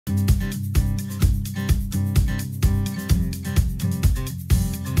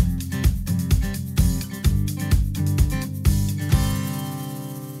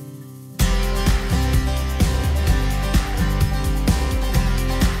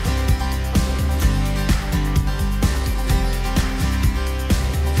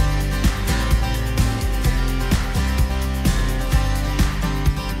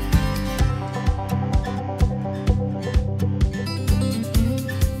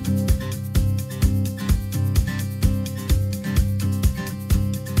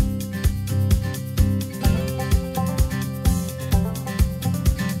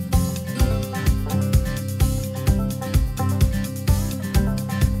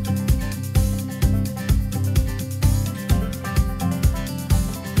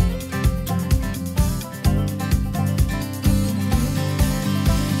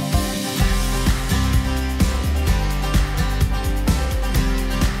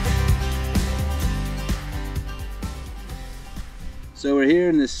So we're here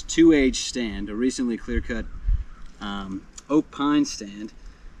in this 2H stand, a recently clear-cut oak pine stand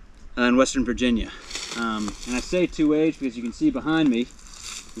in Western Virginia. And I say 2H because you can see behind me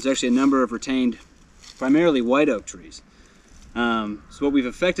there's actually a number of retained, primarily white oak trees. So what we've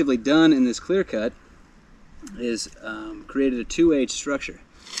effectively done in this clear-cut is created a 2H structure.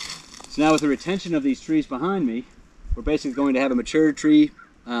 So now with the retention of these trees behind me, we're basically going to have a mature tree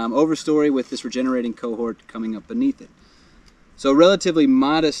overstory with this regenerating cohort coming up beneath it. So relatively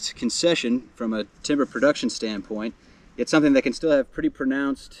modest concession from a timber production standpoint, yet something that can still have pretty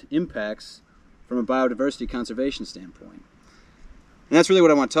pronounced impacts from a biodiversity conservation standpoint. And that's really what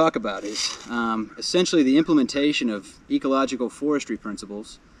I want to talk about is essentially the implementation of ecological forestry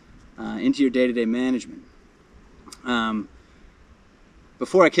principles into your day-to-day management.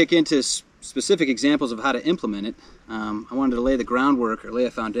 Before I kick into specific examples of how to implement it, I wanted to lay the groundwork or lay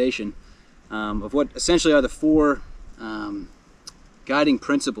a foundation of what essentially are the four guiding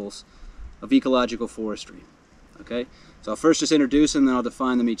principles of ecological forestry. Okay, so I'll first just introduce them, then I'll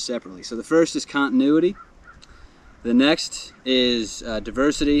define them each separately. So the first is continuity. The next is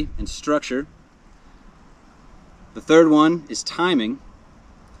diversity and structure. The third one is timing,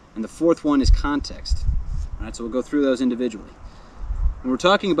 and the fourth one is context. All right, so we'll go through those individually. When we're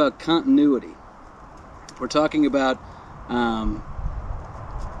talking about continuity, we're talking about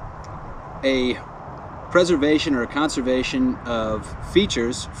a preservation or a conservation of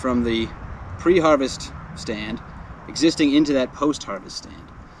features from the pre-harvest stand existing into that post-harvest stand.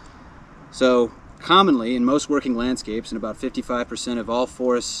 So commonly in most working landscapes, and about 55% of all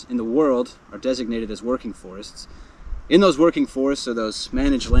forests in the world are designated as working forests, in those working forests or those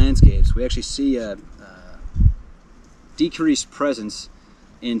managed landscapes, we actually see a decreased presence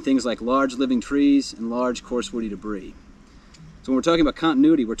in things like large living trees and large coarse woody debris. So when we're talking about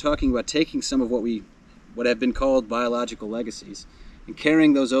continuity, we're talking about taking some of what have been called biological legacies and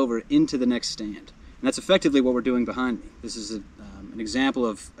carrying those over into the next stand. And that's effectively what we're doing behind me. This is an example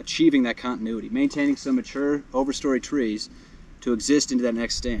of achieving that continuity, maintaining some mature overstory trees to exist into that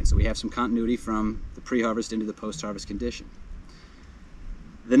next stand. So we have some continuity from the pre-harvest into the post-harvest condition.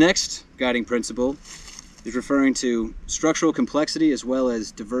 The next guiding principle is referring to structural complexity as well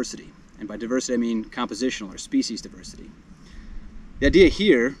as diversity. And by diversity I mean compositional or species diversity. The idea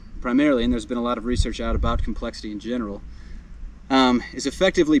here, primarily, and there's been a lot of research out about complexity in general, is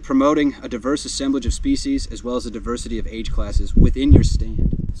effectively promoting a diverse assemblage of species as well as a diversity of age classes within your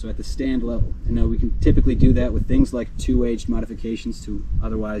stand, so at the stand level. And now we can typically do that with things like 2-aged modifications to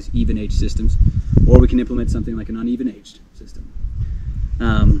otherwise even-aged systems, or we can implement something like an uneven-aged system.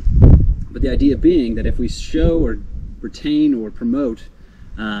 But the idea being that if we show or retain or promote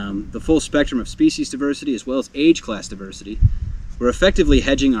the full spectrum of species diversity as well as age class diversity, we're effectively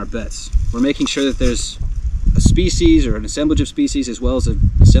hedging our bets. We're making sure that there's a species or an assemblage of species as well as an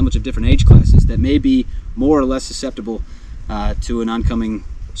assemblage of different age classes that may be more or less susceptible to an oncoming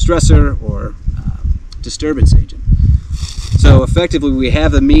stressor or disturbance agent. So effectively we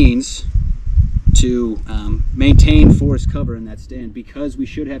have a means to maintain forest cover in that stand because we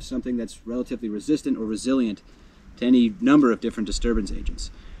should have something that's relatively resistant or resilient to any number of different disturbance agents.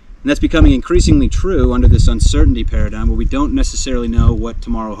 And that's becoming increasingly true under this uncertainty paradigm where we don't necessarily know what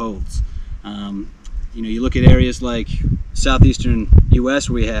tomorrow holds. You look at areas like southeastern U.S.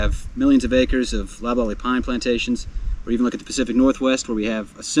 where we have millions of acres of loblolly pine plantations, or even look at the Pacific Northwest where we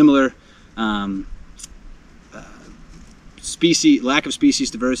have a similar lack of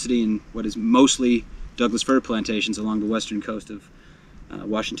species diversity in what is mostly Douglas fir plantations along the western coast of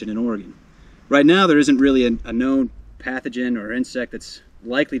Washington and Oregon. Right now there isn't really a known pathogen or insect that's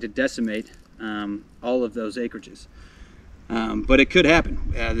likely to decimate all of those acreages. But it could happen.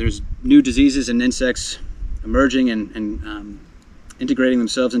 There's new diseases and insects emerging and integrating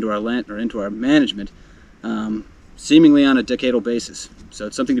themselves into our land or into our management seemingly on a decadal basis. So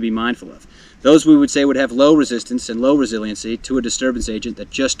it's something to be mindful of. Those we would say would have low resistance and low resiliency to a disturbance agent that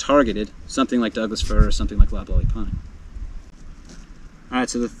just targeted something like Douglas fir or something like loblolly pine.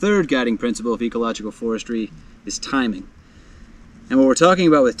 Alright, so the third guiding principle of ecological forestry is timing. And what we're talking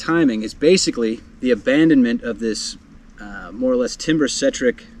about with timing is basically the abandonment of this more or less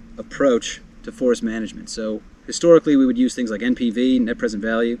timber-centric approach to forest management. So historically we would use things like NPV, net present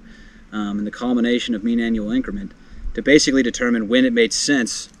value, and the culmination of mean annual increment to basically determine when it made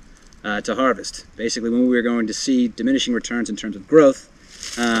sense to harvest. Basically when we were going to see diminishing returns in terms of growth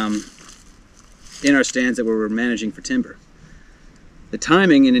in our stands that we were managing for timber. The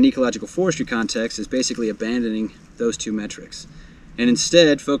timing in an ecological forestry context is basically abandoning those two metrics and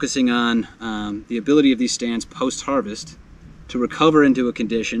instead focusing on the ability of these stands post-harvest to recover into a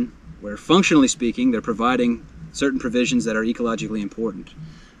condition where, functionally speaking, they're providing certain provisions that are ecologically important.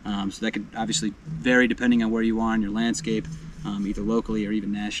 So that could obviously vary depending on where you are in your landscape, either locally or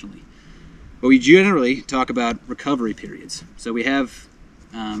even nationally. But we generally talk about recovery periods. So we have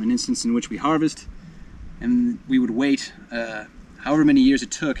an instance in which we harvest, and we would wait however many years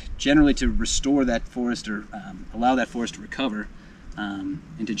it took, generally to restore that forest or allow that forest to recover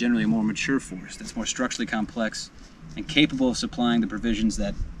into generally a more mature forest that's more structurally complex and capable of supplying the provisions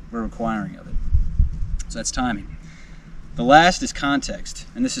that we're requiring of it. So that's timing. The last is context,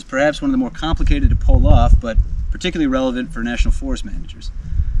 and this is perhaps one of the more complicated to pull off, but particularly relevant for national forest managers.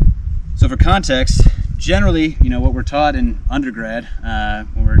 So for context, generally, what we're taught in undergrad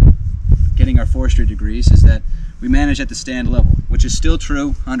when we're getting our forestry degrees is that we manage at the stand level, which is still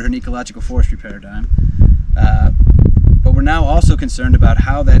true under an ecological forestry paradigm. But we're now also concerned about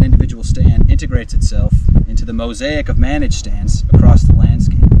how that individual stand integrates itself into the mosaic of managed stands across the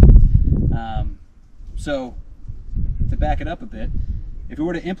landscape. So to back it up a bit, if we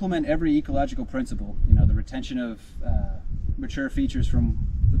were to implement every ecological principle, the retention of mature features from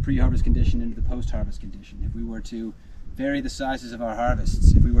the pre-harvest condition into the post-harvest condition, if we were to vary the sizes of our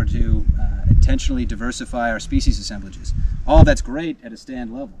harvests, if we were to intentionally diversify our species assemblages, all that's great at a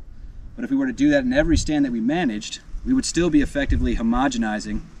stand level. But if we were to do that in every stand that we managed, we would still be effectively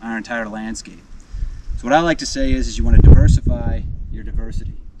homogenizing our entire landscape. So what I like to say is you want to diversify your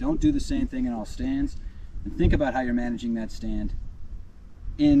diversity. Don't do the same thing in all stands, and think about how you're managing that stand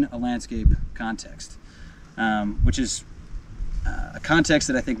in a landscape context, which is a context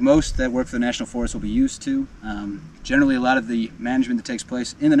that I think most that work for the National Forest will be used to. Generally, a lot of the management that takes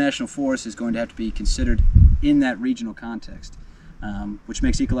place in the National Forest is going to have to be considered in that regional context, which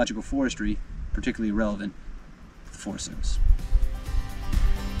makes ecological forestry particularly relevant for the Forest Service.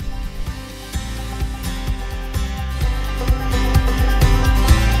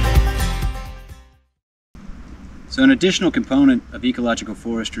 So an additional component of ecological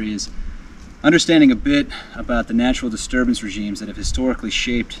forestry is understanding a bit about the natural disturbance regimes that have historically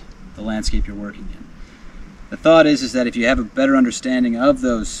shaped the landscape you're working in. The thought is that if you have a better understanding of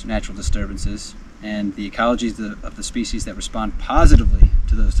those natural disturbances and the ecologies of the species that respond positively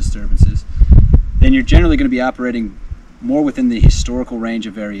to those disturbances, then you're generally going to be operating more within the historical range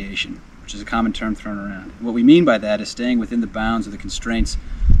of variation, which is a common term thrown around. And what we mean by that is staying within the bounds of the constraints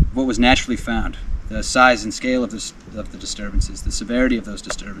of what was naturally found, the size and scale of the disturbances, the severity of those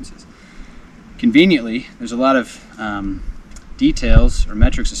disturbances. Conveniently, there's a lot of details or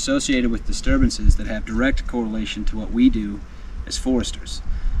metrics associated with disturbances that have direct correlation to what we do as foresters.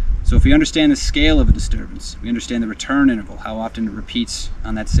 So if we understand the scale of a disturbance, we understand the return interval, how often it repeats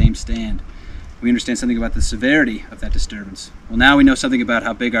on that same stand, we understand something about the severity of that disturbance. Well, now we know something about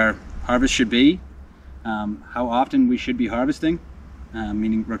how big our harvest should be, how often we should be harvesting,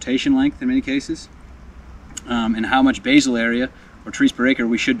 meaning rotation length in many cases, and how much basal area or trees per acre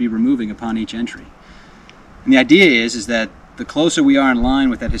we should be removing upon each entry. And the idea is that the closer we are in line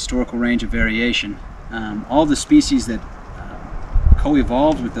with that historical range of variation, all the species that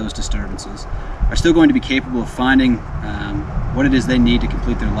co-evolved with those disturbances are still going to be capable of finding what it is they need to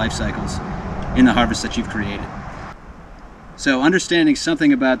complete their life cycles in the harvest that you've created. So understanding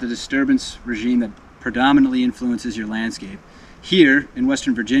something about the disturbance regime that predominantly influences your landscape. Here in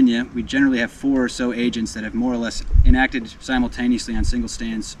Western Virginia, we generally have 4 or so agents that have more or less enacted simultaneously on single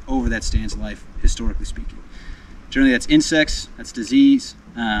stands over that stand's life, historically speaking. Generally that's insects, that's disease,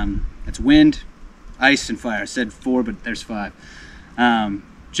 that's wind, ice, and fire. I said 4, but there's 5.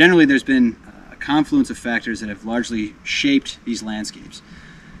 Generally there's been a confluence of factors that have largely shaped these landscapes.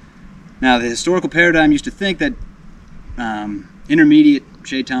 Now the historical paradigm used to think that intermediate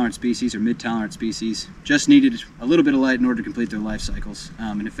shade-tolerant species or mid-tolerant species just needed a little bit of light in order to complete their life cycles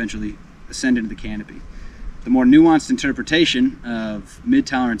and eventually ascend into the canopy. The more nuanced interpretation of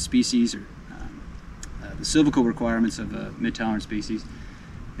mid-tolerant species or the silvical requirements of a mid-tolerant species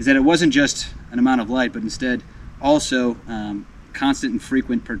is that it wasn't just an amount of light, but instead also constant and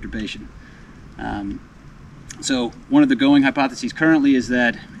frequent perturbation. So one of the going hypotheses currently is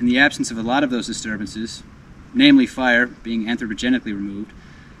that in the absence of a lot of those disturbances, namely fire being anthropogenically removed,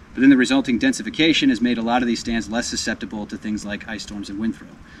 but then the resulting densification has made a lot of these stands less susceptible to things like ice storms and wind throw.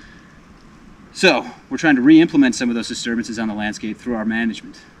 So we're trying to re-implement some of those disturbances on the landscape through our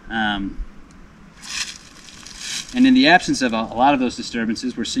management. And in the absence of a lot of those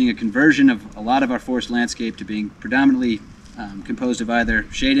disturbances, we're seeing a conversion of a lot of our forest landscape to being predominantly composed of either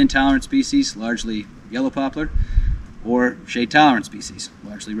shade-intolerant species, largely yellow poplar, or shade-tolerant species,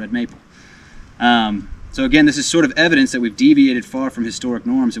 largely red maple. So again, this is sort of evidence that we've deviated far from historic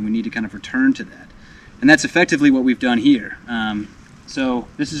norms and we need to kind of return to that. And that's effectively what we've done here. So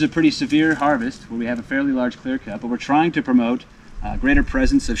this is a pretty severe harvest where we have a fairly large clear cut, but we're trying to promote greater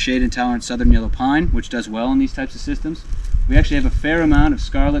presence of shade-intolerant southern yellow pine, which does well in these types of systems. We actually have a fair amount of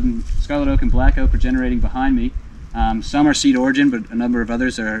scarlet oak and black oak regenerating behind me. Some are seed origin, but a number of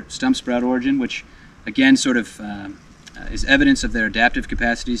others are stump sprout origin, which again sort of is evidence of their adaptive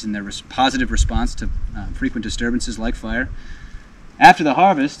capacities and their positive response to frequent disturbances like fire. After the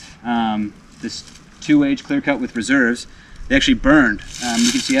harvest, this 2-age clear cut with reserves, they actually burned.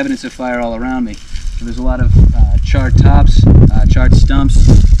 You can see evidence of fire all around me. So there's a lot of charred tops, charred stumps,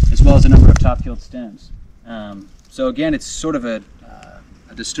 as well as a number of top-killed stems. So again, it's sort of a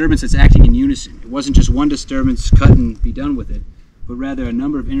disturbance that's acting in unison. It wasn't just one disturbance, cut and be done with it, but rather a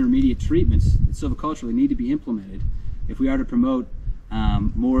number of intermediate treatments that silviculturally need to be implemented if we are to promote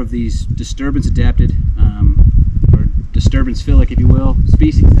more of these disturbance-adapted or disturbance-philic, if you will,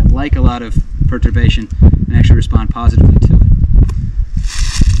 species that like a lot of perturbation and actually respond positively to it.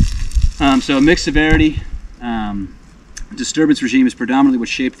 So a mixed severity disturbance regime is predominantly what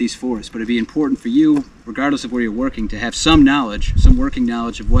shaped these forests, but it'd be important for you, regardless of where you're working, to have some knowledge, some working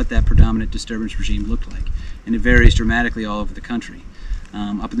knowledge of what that predominant disturbance regime looked like. And it varies dramatically all over the country.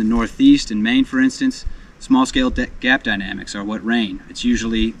 Up in the Northeast, in Maine for instance, small-scale gap dynamics are what reign. It's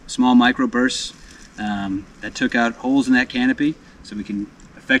usually small microbursts that took out holes in that canopy, so we can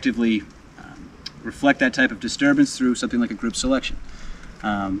effectively reflect that type of disturbance through something like a group selection.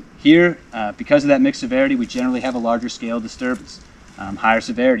 Here, because of that mixed severity, we generally have a larger scale disturbance, higher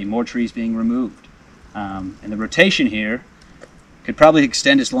severity, more trees being removed. And the rotation here could probably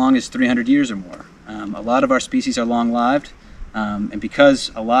extend as long as 300 years or more. A lot of our species are long-lived, and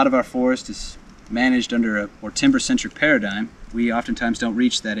because a lot of our forest is managed under a more timber-centric paradigm, we oftentimes don't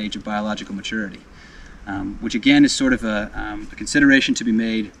reach that age of biological maturity, which again is sort of a consideration to be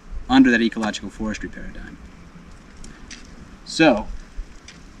made under that ecological forestry paradigm. So,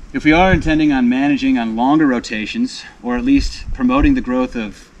 if we are intending on managing on longer rotations, or at least promoting the growth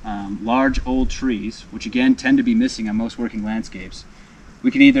of large old trees, which again tend to be missing on most working landscapes,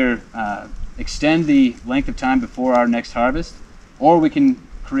 we can either extend the length of time before our next harvest, or we can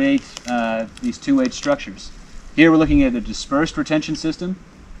create these 2-age structures. Here we're looking at a dispersed retention system.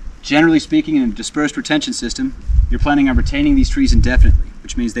 Generally speaking, in a dispersed retention system, you're planning on retaining these trees indefinitely,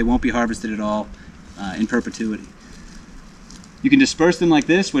 which means they won't be harvested at all in perpetuity. You can disperse them like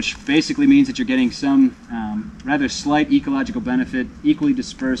this, which basically means that you're getting some rather slight ecological benefit equally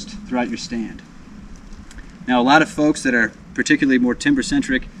dispersed throughout your stand. Now, a lot of folks that are particularly more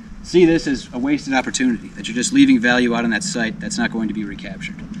timber-centric see this as a wasted opportunity, that you're just leaving value out on that site that's not going to be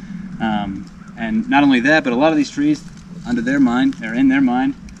recaptured. And not only that, but a lot of these trees, under their mind, or in their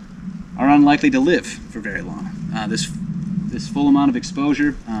mind, are unlikely to live for very long. This full amount of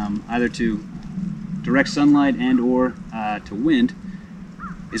exposure, either to direct sunlight and or to wind,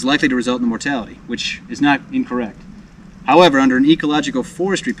 is likely to result in mortality, which is not incorrect. However, under an ecological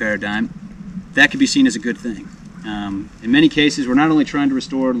forestry paradigm, that can be seen as a good thing. In many cases, we're not only trying to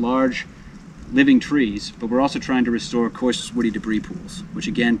restore large living trees, but we're also trying to restore coarse woody debris pools, which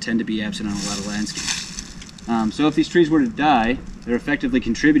again tend to be absent on a lot of landscapes. So if these trees were to die, they're effectively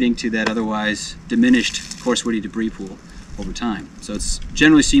contributing to that otherwise diminished coarse woody debris pool over time. So it's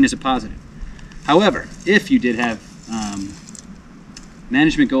generally seen as a positive. However, if you did have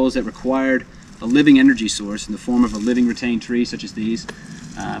management goals that required a living energy source in the form of a living retained tree such as these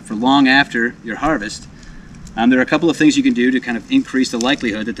for long after your harvest, there are a couple of things you can do to kind of increase the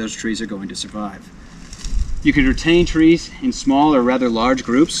likelihood that those trees are going to survive. You could retain trees in small or rather large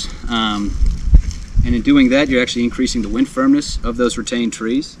groups, and in doing that you're actually increasing the wind firmness of those retained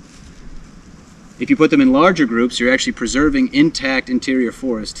trees. If you put them in larger groups, you're actually preserving intact interior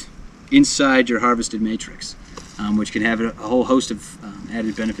forest inside your harvested matrix, which can have a whole host of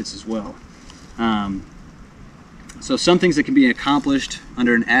added benefits as well. So some things that can be accomplished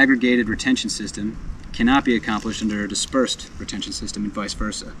under an aggregated retention system cannot be accomplished under a dispersed retention system and vice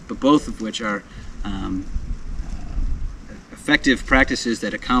versa, but both of which are effective practices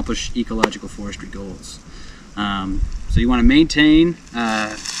that accomplish ecological forestry goals. So you want to maintain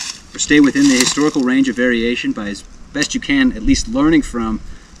or stay within the historical range of variation by as best you can, at least learning from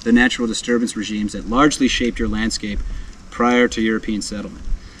the natural disturbance regimes that largely shaped your landscape prior to European settlement.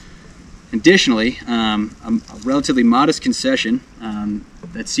 Additionally, a relatively modest concession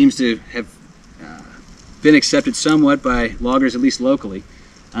that seems to have been accepted somewhat by loggers, at least locally,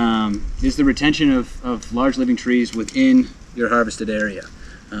 is the retention of large living trees within your harvested area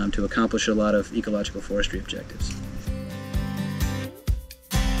to accomplish a lot of ecological forestry objectives.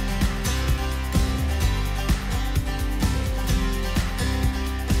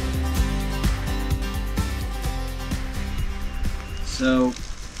 So,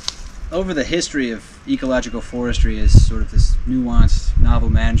 over the history of ecological forestry as sort of this nuanced, novel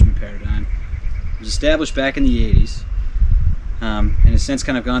management paradigm, it was established back in the 80s, and has since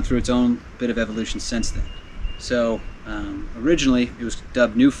kind of gone through its own bit of evolution since then. So, originally it was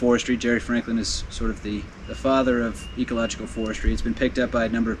dubbed New Forestry. Jerry Franklin is sort of the father of ecological forestry. It's been picked up by a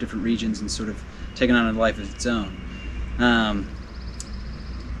number of different regions and sort of taken on a life of its own.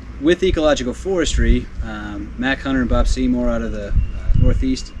 With ecological forestry, Mac Hunter and Bob Seymour out of the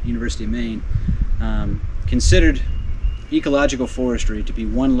Northeast University of Maine considered ecological forestry to be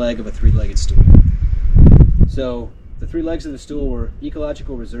one leg of a three-legged stool. So the three legs of the stool were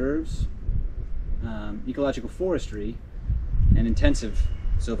ecological reserves, ecological forestry, and intensive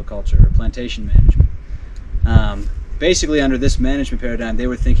silviculture or plantation management. Basically, under this management paradigm, they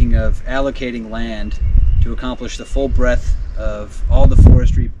were thinking of allocating land to accomplish the full breadth of all the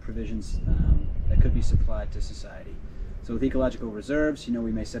forestry provisions that could be supplied to society. So with ecological reserves,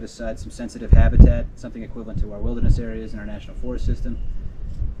 we may set aside some sensitive habitat, something equivalent to our wilderness areas in our national forest system.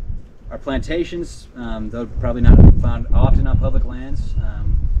 Our plantations, though probably not found often on public lands,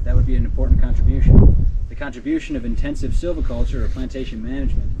 that would be an important contribution. The contribution of intensive silviculture or plantation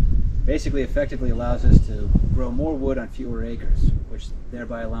management basically effectively allows us to grow more wood on fewer acres, which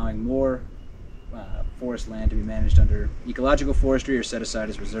thereby allowing more forest land to be managed under ecological forestry or set aside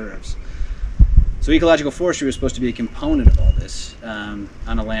as reserves. So ecological forestry was supposed to be a component of all this on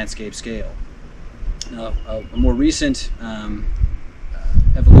a landscape scale. Now, a more recent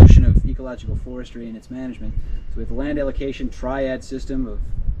evolution of ecological forestry and its management, so we have the land allocation triad system of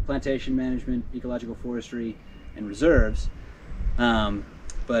plantation management, ecological forestry, and reserves.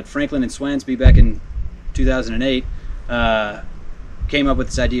 But Franklin and Swansby back in 2008 came up with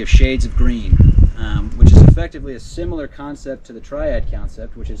this idea of shades of green, which is effectively a similar concept to the triad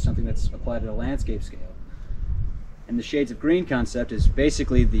concept, which is something that's applied at a landscape scale. And the shades of green concept is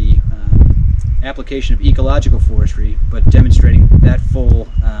basically the application of ecological forestry, but demonstrating that full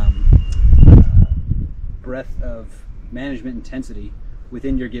breadth of management intensity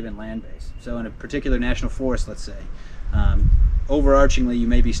within your given land base. So in a particular national forest, let's say, overarchingly you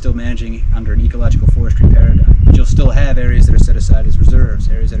may be still managing under an ecological forestry paradigm, but you'll still have areas that are set aside as reserves,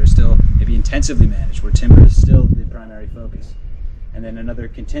 areas that are still maybe intensively managed, where timber is still the primary focus, and then another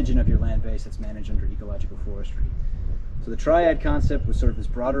contingent of your land base that's managed under ecological forestry. So the triad concept was sort of this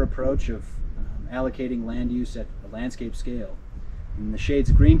broader approach of allocating land use at a landscape scale. And the shades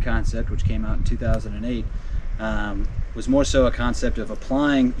of green concept, which came out in 2008, was more so a concept of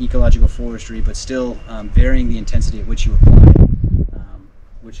applying ecological forestry, but still varying the intensity at which you apply it,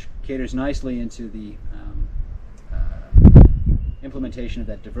 which caters nicely into the implementation of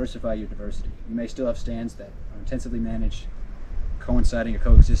that diversify your diversity. You may still have stands that are intensively managed, coinciding or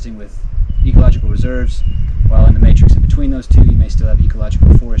coexisting with ecological reserves, while in the matrix in between those two, you may still have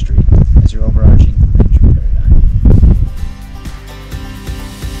ecological forestry as your overarching management paradigm.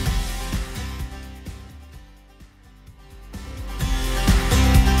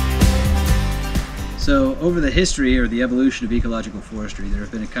 So over the history or the evolution of ecological forestry, there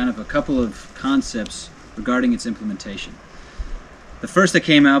have been a couple of concepts regarding its implementation. The first that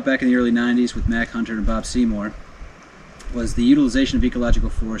came out back in the early 90s with Mac Hunter and Bob Seymour was the utilization of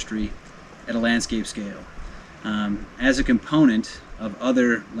ecological forestry at a landscape scale as a component of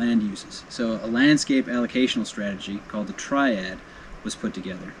other land uses. So a landscape allocational strategy called the Triad was put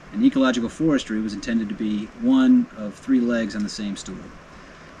together, and ecological forestry was intended to be one of three legs on the same stool.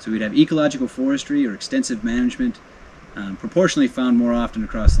 So we'd have ecological forestry or extensive management proportionally found more often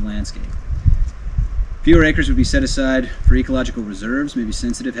across the landscape. Fewer acres would be set aside for ecological reserves, maybe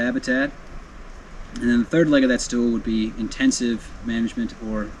sensitive habitat. And then the third leg of that stool would be intensive management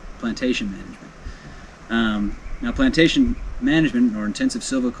or plantation management. Now plantation management or intensive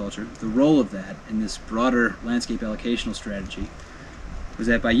silviculture, the role of that in this broader landscape allocational strategy was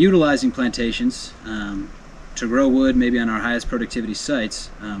that by utilizing plantations to grow wood maybe on our highest productivity sites,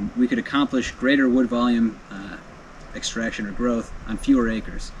 we could accomplish greater wood volume extraction or growth on fewer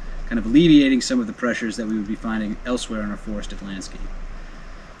acres, kind of alleviating some of the pressures that we would be finding elsewhere in our forested landscape.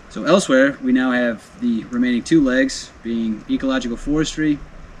 So elsewhere, we now have the remaining two legs being ecological forestry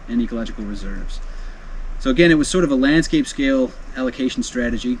and ecological reserves. So again, it was sort of a landscape scale allocation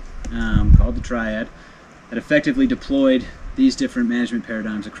strategy called the Triad that effectively deployed these different management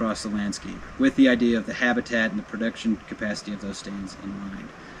paradigms across the landscape with the idea of the habitat and the production capacity of those stands in mind.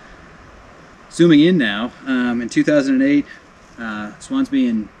 Zooming in now, in 2008, Swansby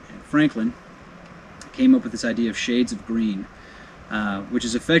and Franklin came up with this idea of shades of green, which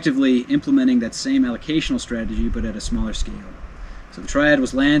is effectively implementing that same allocational strategy but at a smaller scale. So the Triad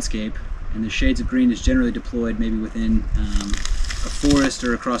was landscape, and the shades of green is generally deployed maybe within forest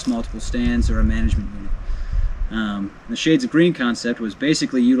or across multiple stands or a management unit. The shades of green concept was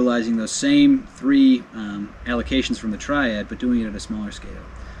basically utilizing those same three allocations from the Triad, but doing it at a smaller scale.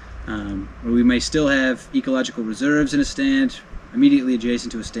 Where we may still have ecological reserves in a stand, immediately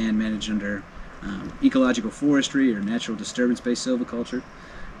adjacent to a stand managed under ecological forestry or natural disturbance-based silviculture.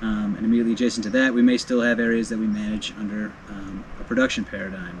 And immediately adjacent to that, we may still have areas that we manage under a production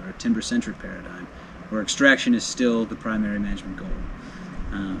paradigm or a timber-centric paradigm, where extraction is still the primary management goal.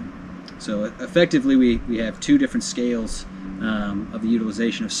 So effectively, we have two different scales of the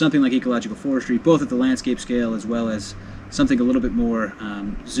utilization of something like ecological forestry, both at the landscape scale as well as something a little bit more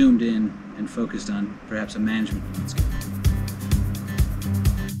zoomed in and focused on perhaps a management unit scale.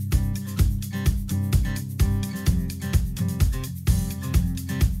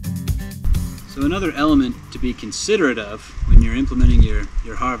 So another element to be considerate of when you're implementing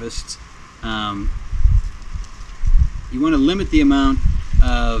your harvests, you want to limit the amount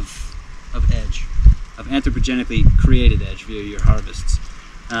of edge, of anthropogenically created edge via your harvests.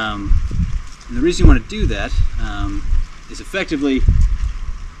 And the reason you want to do that is effectively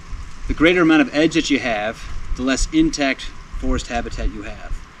the greater amount of edge that you have, the less intact forest habitat you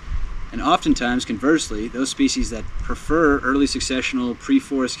have. And oftentimes, conversely, those species that prefer early successional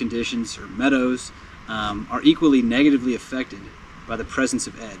pre-forest conditions or meadows are equally negatively affected by the presence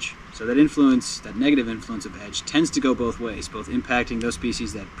of edge. So that influence, that negative influence of edge, tends to go both ways, both impacting those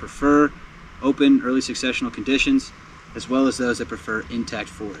species that prefer open early successional conditions, as well as those that prefer intact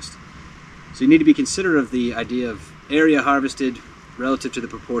forest. So you need to be considerate of the idea of area harvested relative to the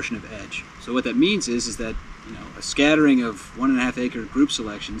proportion of edge. So what that means is that a scattering of 1.5 acre group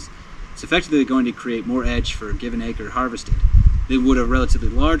selections is effectively going to create more edge for a given acre harvested than would a relatively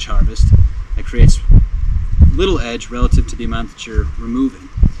large harvest that creates little edge relative to the amount that you're removing.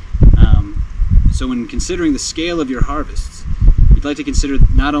 So when considering the scale of your harvests, you'd like to consider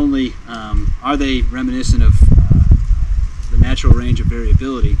not only are they reminiscent of the natural range of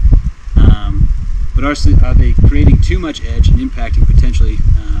variability, but are they creating too much edge and impacting potentially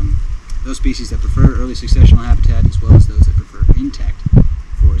those species that prefer early successional habitat as well as those that prefer intact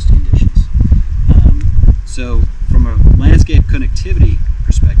forest conditions. So from a landscape connectivity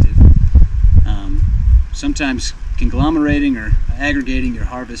perspective, sometimes conglomerating or aggregating your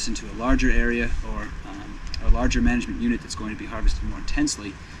harvests into a larger area or a larger management unit that's going to be harvested more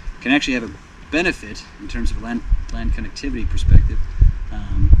intensely can actually have a benefit in terms of a land connectivity perspective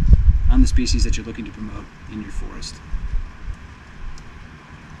on the species that you're looking to promote in your forest.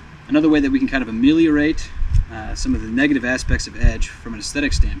 Another way that we can kind of ameliorate some of the negative aspects of edge from an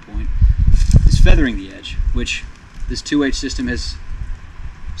aesthetic standpoint is feathering the edge, which this 2H system has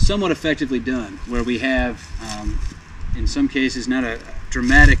somewhat effectively done, where we have in some cases not a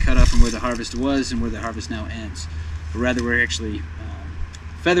dramatic cutoff from where the harvest was and where the harvest now ends, but rather we're actually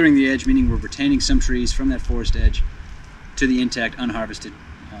feathering the edge, meaning we're retaining some trees from that forest edge to the intact unharvested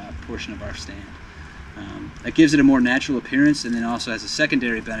portion of our stand. That gives it a more natural appearance, and then also has a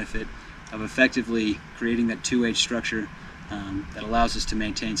secondary benefit of effectively creating that 2H structure that allows us to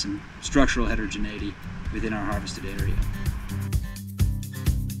maintain some structural heterogeneity within our harvested area.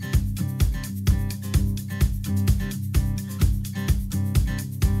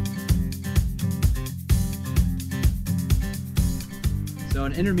 So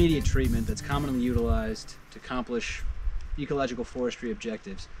an intermediate treatment that's commonly utilized to accomplish ecological forestry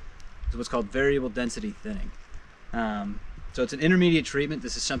objectives is what's called variable density thinning. So it's an intermediate treatment.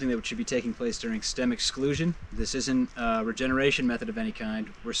 This is something that should be taking place during stem exclusion. This isn't a regeneration method of any kind.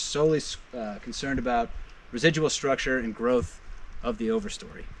 We're solely concerned about residual structure and growth of the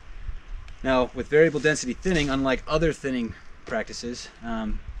overstory. Now, with variable density thinning, unlike other thinning practices,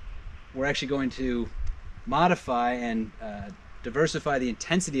 we're actually going to modify and diversify the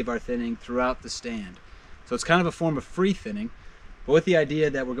intensity of our thinning throughout the stand. So it's kind of a form of free thinning, but with the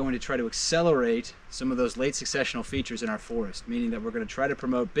idea that we're going to try to accelerate some of those late successional features in our forest, meaning that we're going to try to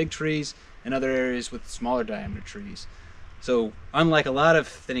promote big trees and other areas with smaller diameter trees. So unlike a lot of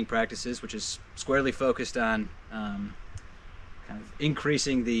thinning practices, which is squarely focused on kind of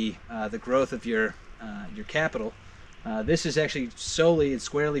increasing the growth of your capital, this is actually solely and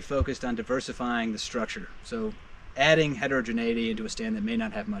squarely focused on diversifying the structure. So adding heterogeneity into a stand that may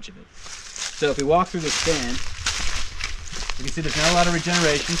not have much of it. So if we walk through this stand, you can see there's not a lot of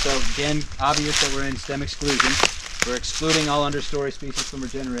regeneration, so again, obvious that we're in stem exclusion. We're excluding all understory species from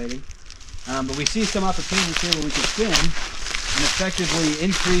regenerating. But we see some opportunities here where we can thin and effectively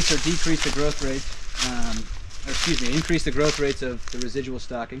increase or decrease the growth rates, increase the growth rates of the residual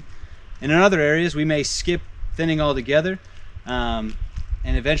stocking. And in other areas, we may skip thinning altogether and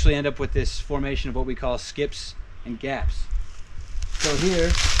eventually end up with this formation of what we call skips and gaps. So here,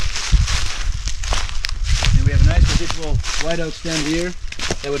 and we have a nice residual white oak stem here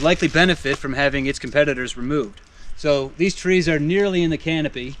that would likely benefit from having its competitors removed. So these trees are nearly in the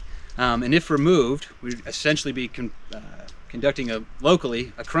canopy, and if removed, we'd essentially be conducting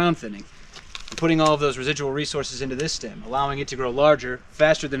locally a crown thinning, and putting all of those residual resources into this stem, allowing it to grow larger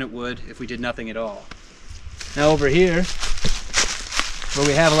faster than it would if we did nothing at all. Now over here, where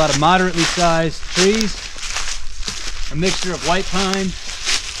we have a lot of moderately sized trees, a mixture of white pine,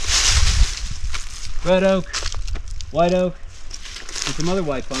 red oak, white oak, and some other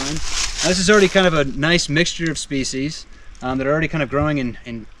white pine. Now this is already kind of a nice mixture of species that are already kind of growing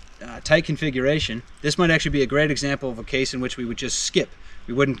in tight configuration. This might actually be a great example of a case in which we would just skip.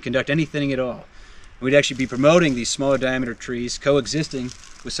 We wouldn't conduct any thinning at all. And we'd actually be promoting these smaller diameter trees coexisting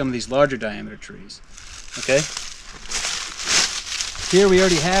with some of these larger diameter trees. Okay? Here we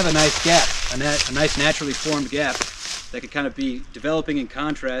already have a nice gap, a nice naturally formed gap that could kind of be developing in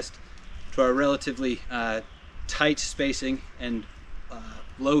contrast to our relatively tight spacing and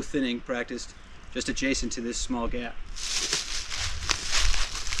low thinning practiced just adjacent to this small gap.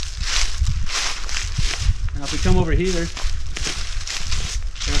 Now if we come over here, there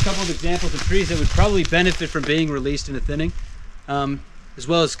are a couple of examples of trees that would probably benefit from being released into thinning, as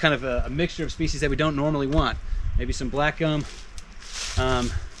well as kind of a mixture of species that we don't normally want. Maybe some black gum, a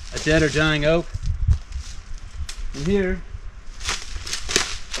dead or dying oak, and here,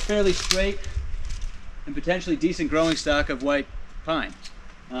 a fairly straight and potentially decent growing stock of white pine.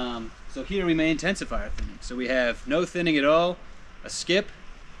 So here we may intensify our thinning. So we have no thinning at all, a skip,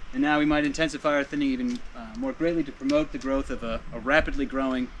 and now we might intensify our thinning even more greatly to promote the growth of a rapidly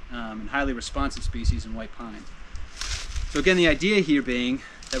growing and highly responsive species in white pine. So again, the idea here being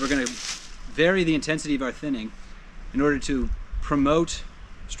that we're going to vary the intensity of our thinning in order to promote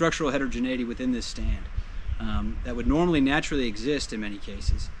structural heterogeneity within this stand that would normally naturally exist in many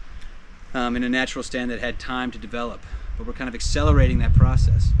cases in a natural stand that had time to develop, but we're kind of accelerating that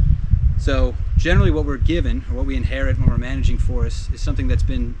process. So generally what we're given, or what we inherit when we're managing forests, is something that's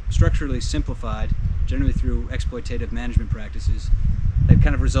been structurally simplified, generally through exploitative management practices, that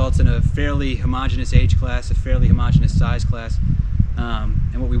kind of results in a fairly homogeneous age class, a fairly homogeneous size class.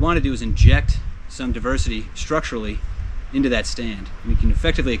 And what we want to do is inject some diversity structurally into that stand. And we can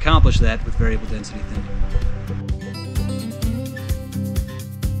effectively accomplish that with variable density thinning.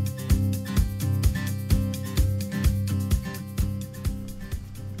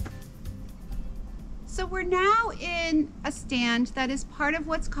 So we're now in a stand that is part of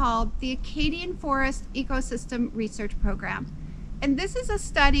what's called the Acadian Forest Ecosystem Research Program. And this is a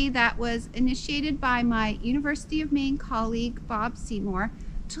study that was initiated by my University of Maine colleague, Bob Seymour,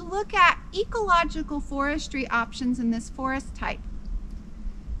 to look at ecological forestry options in this forest type.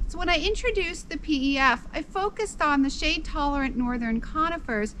 So when I introduced the PEF, I focused on the shade-tolerant northern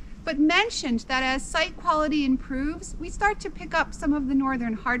conifers, but mentioned that as site quality improves, we start to pick up some of the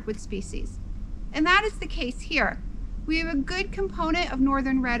northern hardwood species. And that is the case here. We have a good component of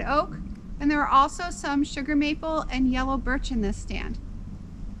northern red oak, and there are also some sugar maple and yellow birch in this stand.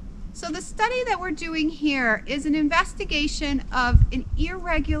 So the study that we're doing here is an investigation of an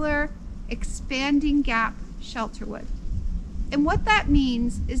irregular expanding gap shelterwood. And what that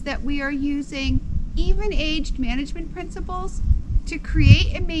means is that we are using even-aged management principles to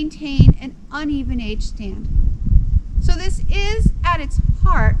create and maintain an uneven-aged stand. So this is, at its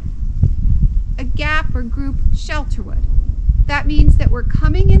heart, a gap or group shelterwood. That means that we're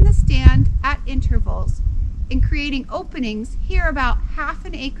coming in the stand at intervals and creating openings here about ½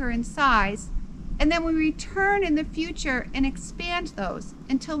 an acre in size, and then we return in the future and expand those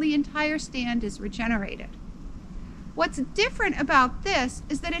until the entire stand is regenerated. What's different about this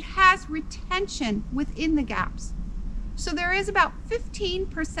is that it has retention within the gaps. So there is about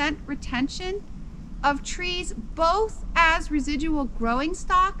 15% retention of trees, both as residual growing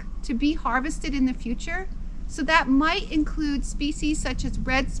stock to be harvested in the future. So that might include species such as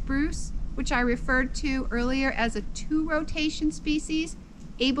red spruce, which I referred to earlier as a 2-rotation species,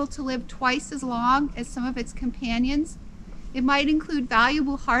 able to live twice as long as some of its companions. It might include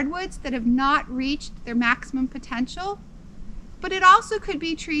valuable hardwoods that have not reached their maximum potential, but it also could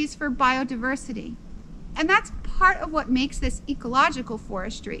be trees for biodiversity. And that's part of what makes this ecological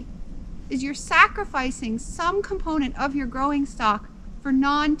forestry, is you're sacrificing some component of your growing stock for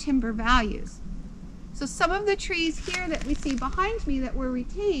non-timber values. So some of the trees here that we see behind me that were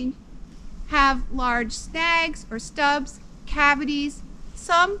retained have large snags or stubs, cavities.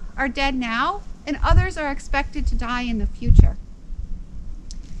 Some are dead now, and others are expected to die in the future.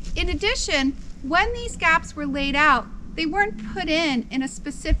 In addition, when these gaps were laid out, they weren't put in a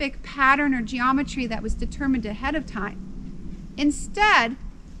specific pattern or geometry that was determined ahead of time. Instead,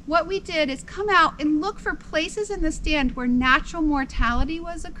 what we did is come out and look for places in the stand where natural mortality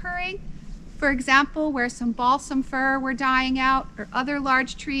was occurring. For example, where some balsam fir were dying out or other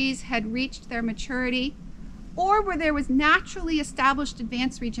large trees had reached their maturity, or where there was naturally established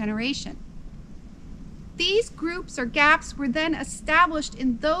advanced regeneration. These groups or gaps were then established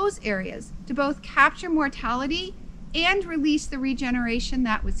in those areas to both capture mortality and release the regeneration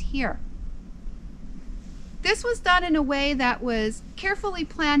that was here. This was done in a way that was carefully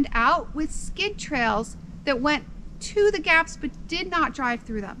planned out with skid trails that went to the gaps but did not drive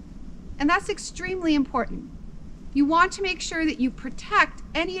through them. And that's extremely important. You want to make sure that you protect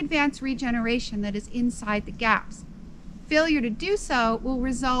any advanced regeneration that is inside the gaps. Failure to do so will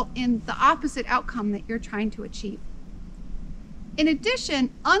result in the opposite outcome that you're trying to achieve. In addition,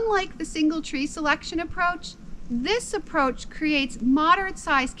 unlike the single tree selection approach, this approach creates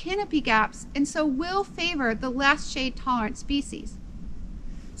moderate-sized canopy gaps and so will favor the less shade-tolerant species.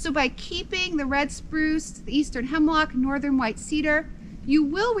 So by keeping the red spruce, the eastern hemlock, northern white cedar, you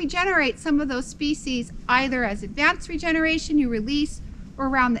will regenerate some of those species either as advanced regeneration you release, or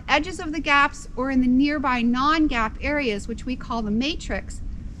around the edges of the gaps, or in the nearby non-gap areas, which we call the matrix.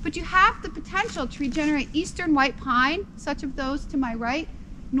 But you have the potential to regenerate eastern white pine, such as those to my right,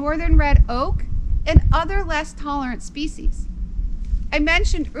 northern red oak, and other less tolerant species. I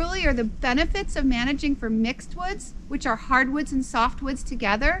mentioned earlier the benefits of managing for mixed woods, which are hardwoods and softwoods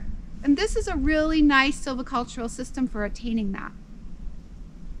together, and this is a really nice silvicultural system for attaining that.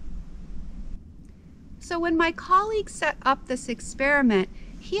 So when my colleague set up this experiment,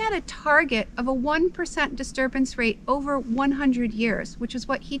 he had a target of a 1% disturbance rate over 100 years, which is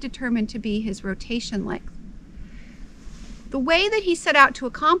what he determined to be his rotation length. The way that he set out to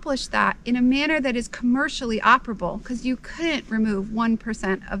accomplish that in a manner that is commercially operable, because you couldn't remove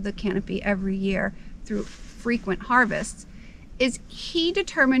 1% of the canopy every year through frequent harvests, is he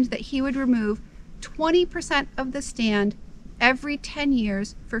determined that he would remove 20% of the stand every 10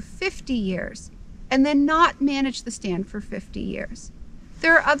 years for 50 years, and then not manage the stand for 50 years.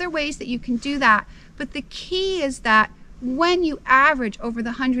 There are other ways that you can do that, but the key is that when you average over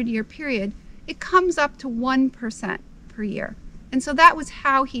the 100-year period, it comes up to 1% per year. And so that was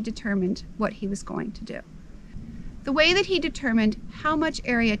how he determined what he was going to do. The way that he determined how much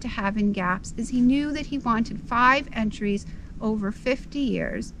area to have in gaps is he knew that he wanted 5 entries over 50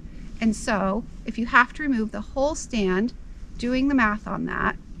 years. And so if you have to remove the whole stand, doing the math on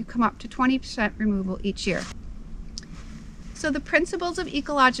that, you come up to 20% removal each year. So the principles of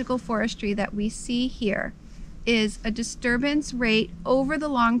ecological forestry that we see here is a disturbance rate over the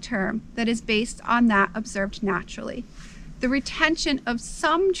long term that is based on that observed naturally. The retention of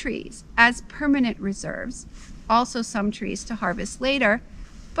some trees as permanent reserves, also some trees to harvest later,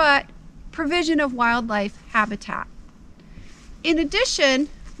 but provision of wildlife habitat. In addition,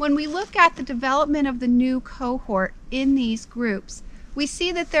 when we look at the development of the new cohort in these groups, we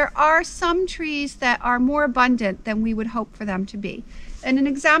see that there are some trees that are more abundant than we would hope for them to be. And an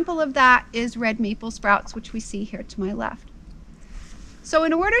example of that is red maple sprouts, which we see here to my left. So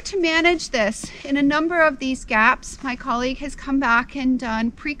in order to manage this, in a number of these gaps, my colleague has come back and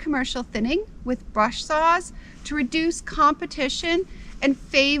done pre-commercial thinning with brush saws to reduce competition and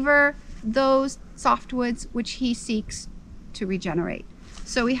favor those softwoods which he seeks to regenerate.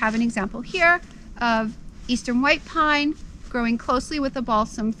 So we have an example here of eastern white pine growing closely with a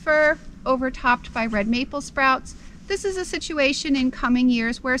balsam fir, overtopped by red maple sprouts. This is a situation in coming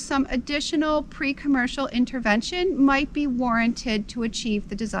years where some additional pre-commercial intervention might be warranted to achieve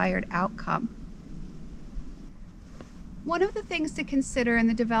the desired outcome. One of the things to consider in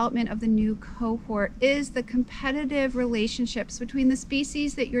the development of the new cohort is the competitive relationships between the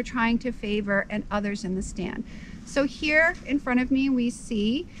species that you're trying to favor and others in the stand. So here in front of me we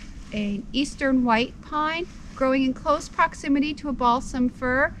see an eastern white pine growing in close proximity to a balsam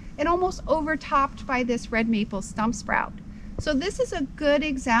fir and almost overtopped by this red maple stump sprout. So this is a good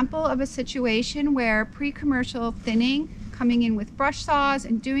example of a situation where pre-commercial thinning, coming in with brush saws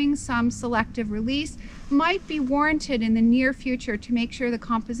and doing some selective release, might be warranted in the near future to make sure the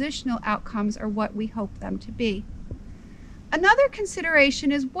compositional outcomes are what we hope them to be. Another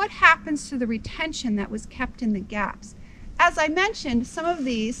consideration is what happens to the retention that was kept in the gaps. As I mentioned, some of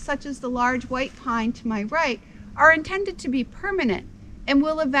these, such as the large white pine to my right, are intended to be permanent and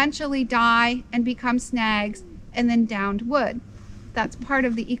will eventually die and become snags and then downed wood. That's part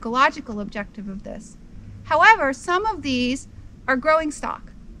of the ecological objective of this. However, some of these are growing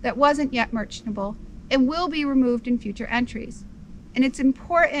stock that wasn't yet merchantable and will be removed in future entries. And it's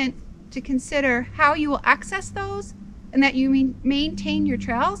important to consider how you will access those and that you maintain your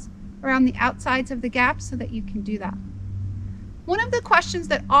trails around the outsides of the gaps so that you can do that. One of the questions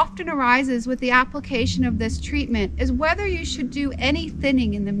that often arises with the application of this treatment is whether you should do any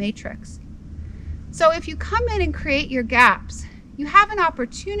thinning in the matrix. So if you come in and create your gaps, you have an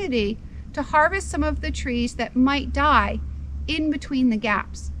opportunity to harvest some of the trees that might die in between the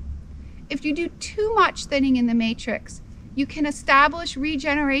gaps. If you do too much thinning in the matrix, you can establish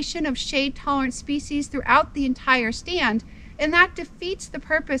regeneration of shade-tolerant species throughout the entire stand, and that defeats the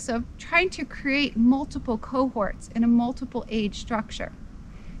purpose of trying to create multiple cohorts in a multiple age structure.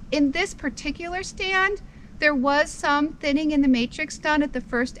 In this particular stand, there was some thinning in the matrix done at the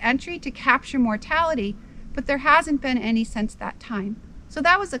first entry to capture mortality, but there hasn't been any since that time. So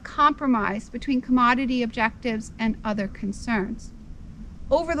that was a compromise between commodity objectives and other concerns.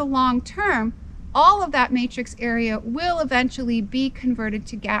 Over the long term, all of that matrix area will eventually be converted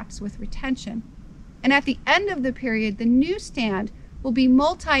to gaps with retention. And at the end of the period, the new stand will be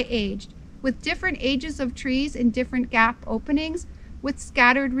multi-aged with different ages of trees in different gap openings with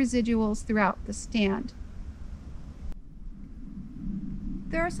scattered residuals throughout the stand.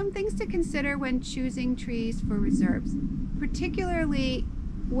 There are some things to consider when choosing trees for reserves, particularly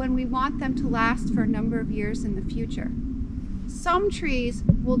when we want them to last for a number of years in the future. Some trees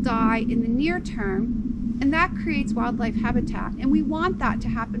will die in the near term, and that creates wildlife habitat, and we want that to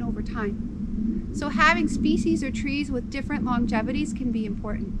happen over time. So having species or trees with different longevities can be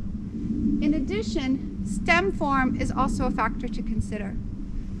important. In addition, stem form is also a factor to consider.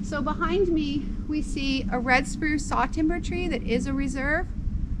 So behind me, we see a red spruce sawtimber tree that is a reserve.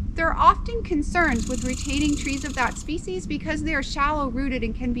 There are often concerns with retaining trees of that species because they are shallow rooted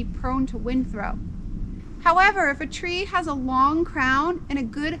and can be prone to wind throw. However, if a tree has a long crown and a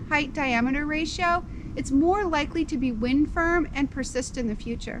good height diameter ratio, it's more likely to be wind firm and persist in the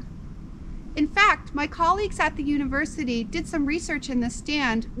future. In fact, my colleagues at the university did some research in this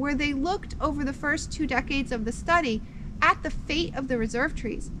stand where they looked over the first 2 decades of the study at the fate of the reserve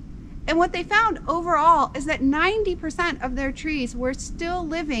trees. And what they found overall is that 90% of their trees were still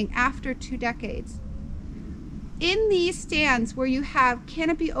living after 2 decades. In these stands where you have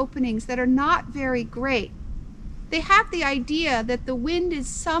canopy openings that are not very great, they have the idea that the wind is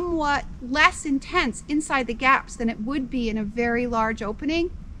somewhat less intense inside the gaps than it would be in a very large opening,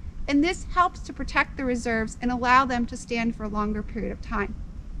 and this helps to protect the reserves and allow them to stand for a longer period of time.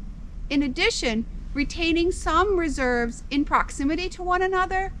 In addition, retaining some reserves in proximity to one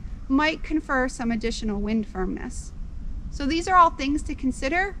another might confer some additional wind firmness. So these are all things to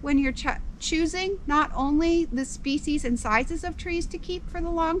consider when you're choosing not only the species and sizes of trees to keep for the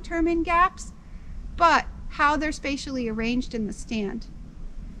long term in gaps, but how they're spatially arranged in the stand.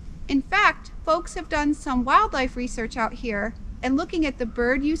 In fact, folks have done some wildlife research out here, and looking at the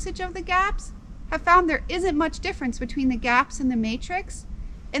bird usage of the gaps, have found there isn't much difference between the gaps and the matrix,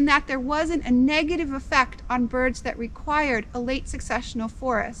 and that there wasn't a negative effect on birds that required a late successional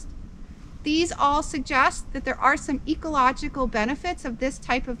forest. These all suggest that there are some ecological benefits of this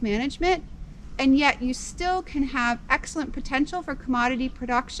type of management, and yet you still can have excellent potential for commodity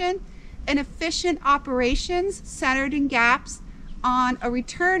production and efficient operations centered in gaps on a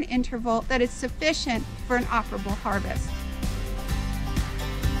return interval that is sufficient for an operable harvest.